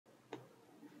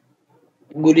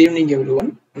Good evening,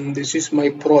 everyone. This is my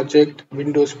project,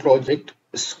 Windows project,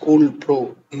 School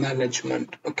Pro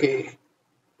Management. Okay,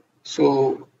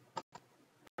 so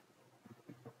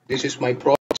this is my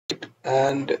project,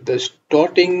 and the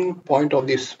starting point of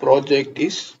this project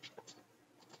is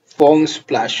Form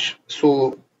Splash.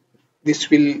 So this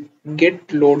will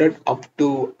get loaded up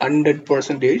to 100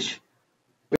 percentage.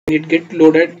 When it get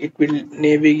loaded, it will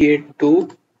navigate to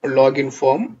login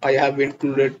form. I have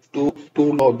included two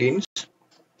logins.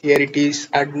 Here it is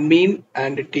admin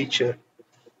and teacher.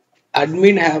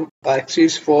 Admin have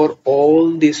access for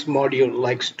all this module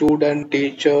like student,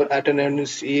 teacher,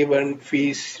 attendance, event,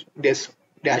 fees, desk,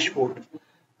 dashboard.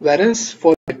 Whereas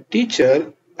for the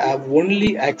teacher have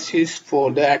only access for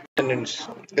the attendance.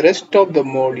 The rest of the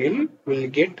module will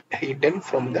get hidden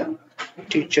from the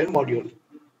teacher module.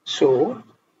 So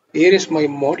here is my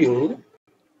module,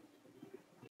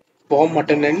 form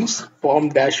attendance, form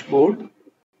dashboard,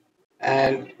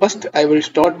 and first I will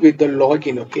start with the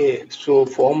login. Okay, so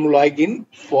form login,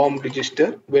 form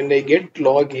register. When I get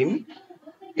login,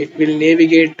 it will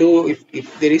navigate to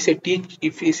if there is a teach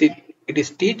if it is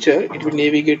teacher, it will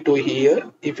navigate to here.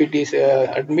 If it is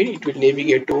admin, it will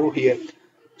navigate to here.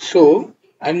 So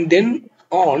and then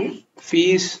on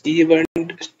fees, event,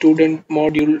 student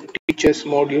module, teachers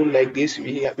module, like this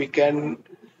we can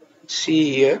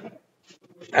see here.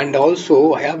 And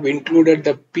also I have included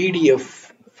the PDF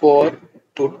for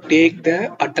to take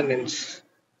the attendance,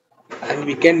 and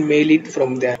we can mail it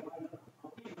from there.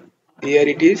 Here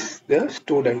it is the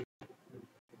student,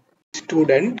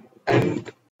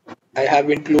 and I have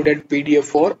included PDF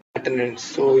for attendance,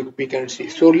 so we can see.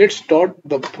 So let's start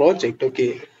the project.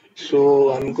 Okay, so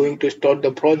I'm going to start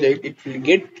the project. It will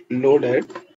get loaded.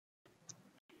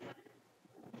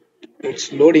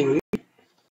 It's loading.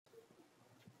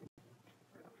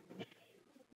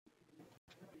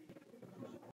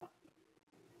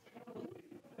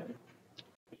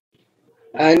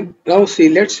 And now see,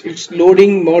 it's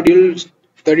loading modules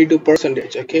 32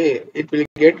 percentage. Okay, it will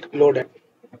get loaded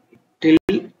till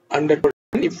 100%.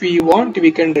 If we want,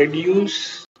 we can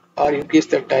reduce or increase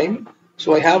the time.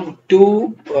 So I have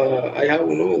I have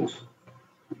two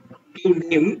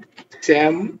name,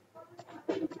 Sam,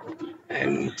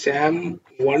 and Sam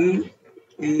one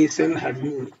is an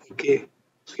admin. Okay,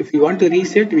 so if you want to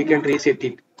reset, we can reset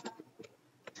it.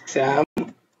 Sam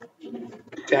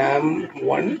Sam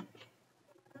one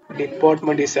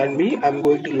department is admin. I'm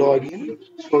going to log in.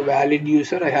 So valid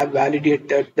user, I have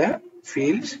validated the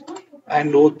fields.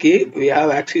 And okay, we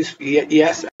have access.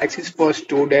 Yes, access for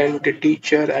student,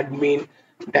 teacher, admin,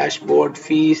 dashboard,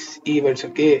 fees, events.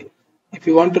 Okay, if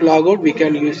you want to log out, we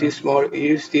can use this button.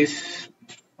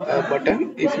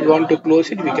 If you want to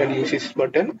close it, we can use this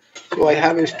button. So I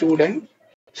have a student.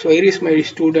 So here is my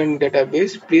student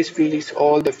database. Please fill this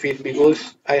all the field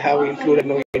because I have included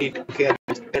no edit. Okay,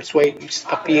 that's why it's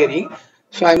appearing.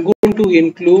 So I'm going to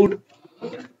include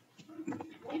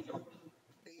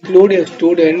a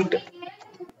student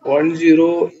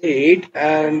 108,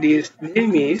 and his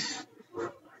name is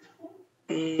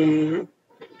um,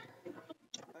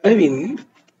 Arvind.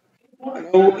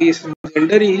 Now his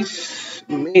gender is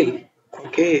male.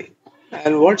 Okay,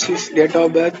 and what's his date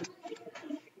of birth?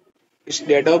 His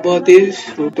date of birth is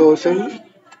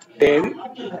 2010.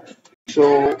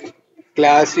 So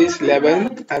class is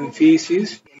 11th and fees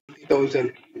is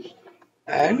 20,000.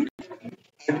 And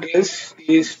address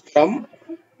is from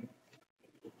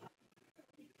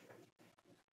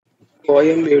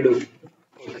Coimbatore.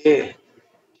 Okay.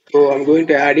 So I'm going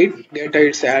to add it. Data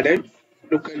is added.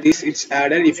 Look at this, it's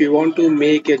added. If you want to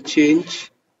make a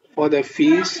change for the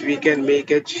fees, we can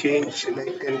make a change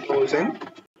like 10,000.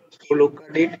 So look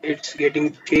at it, it's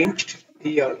getting changed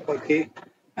here. Okay.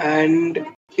 And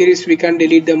here is we can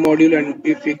delete the module, and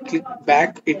if we click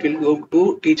back, it will go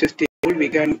to teachers table. We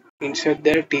can insert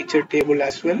the teacher table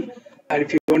as well. And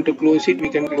if you want to close it, we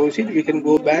can close it. We can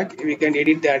go back. We can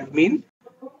edit the admin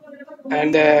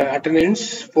and the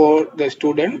attendance for the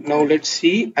student. Now let's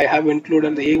see, I have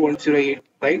included the A108,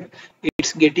 right?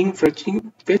 It's getting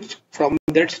fetched from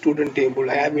that student table.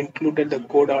 I have included the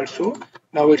code also.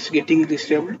 Now it's getting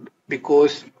disabled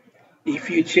because if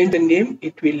you change the name,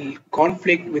 it will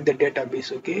conflict with the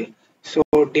database. Okay, so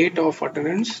date of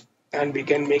attendance, and we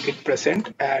can make it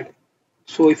present, add.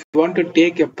 So if you want to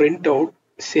take a printout,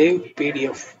 save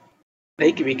PDF,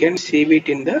 like we can save it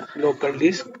in the local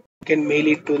disk. We can mail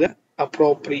it to the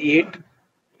appropriate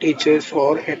teachers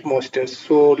or headmasters.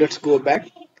 So let's go back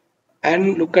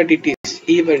and look at it is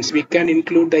events. We can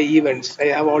include the events. I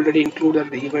have already included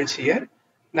the events here.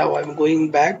 Now I'm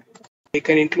going back. We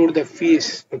can include the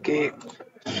fees. Okay,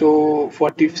 so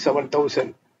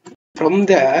 47,000. From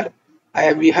there,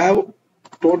 We have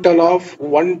total of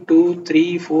 1, 2,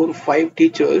 3, 4, 5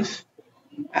 teachers,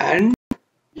 and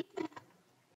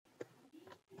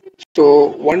so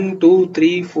 1, 2,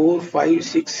 3, 4, 5,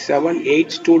 6, 7,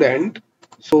 8 student.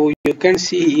 So you can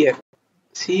see here,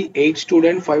 see 8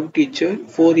 student, 5 teacher,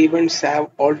 4 events have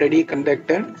already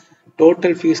conducted.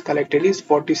 Total fees collected is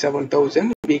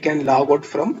 47,000. We can log out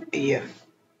from here.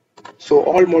 So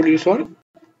all modules are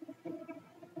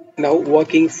now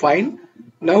working fine.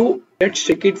 Now let's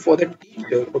check it for the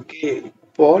teacher. Okay,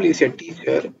 Paul is a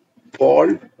teacher.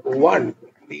 Paul 1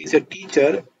 is a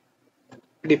teacher,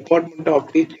 department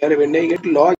of teacher. When I get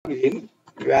login,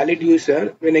 valid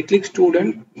user, when I click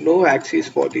student, no access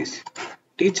for this.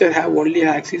 Teacher have only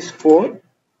access for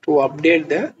to update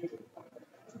the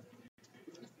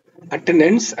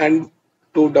attendance and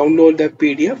to download the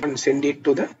PDF and send it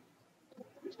to the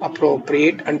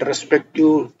appropriate and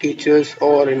respective teachers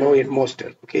or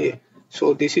headmaster. Okay,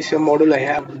 so this is a module I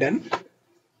have done,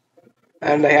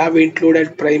 and I have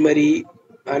included primary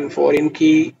and foreign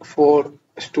key for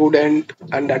student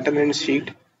and attendance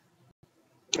sheet,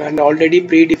 and already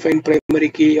predefined primary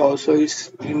key also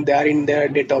is in there in the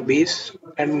database,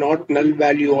 and not null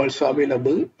value also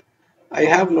available. I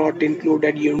have not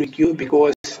included unique queue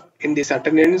because in this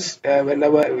attendance,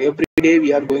 whenever every day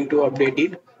we are going to update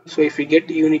it. So if we get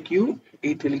unique queue,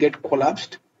 it will get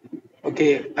collapsed.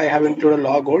 Okay, I have included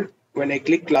logout. When I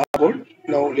click logout,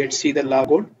 now let's see the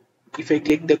logout. If I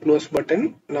click the close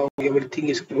button, now everything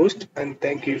is closed. And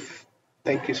thank you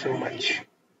so much.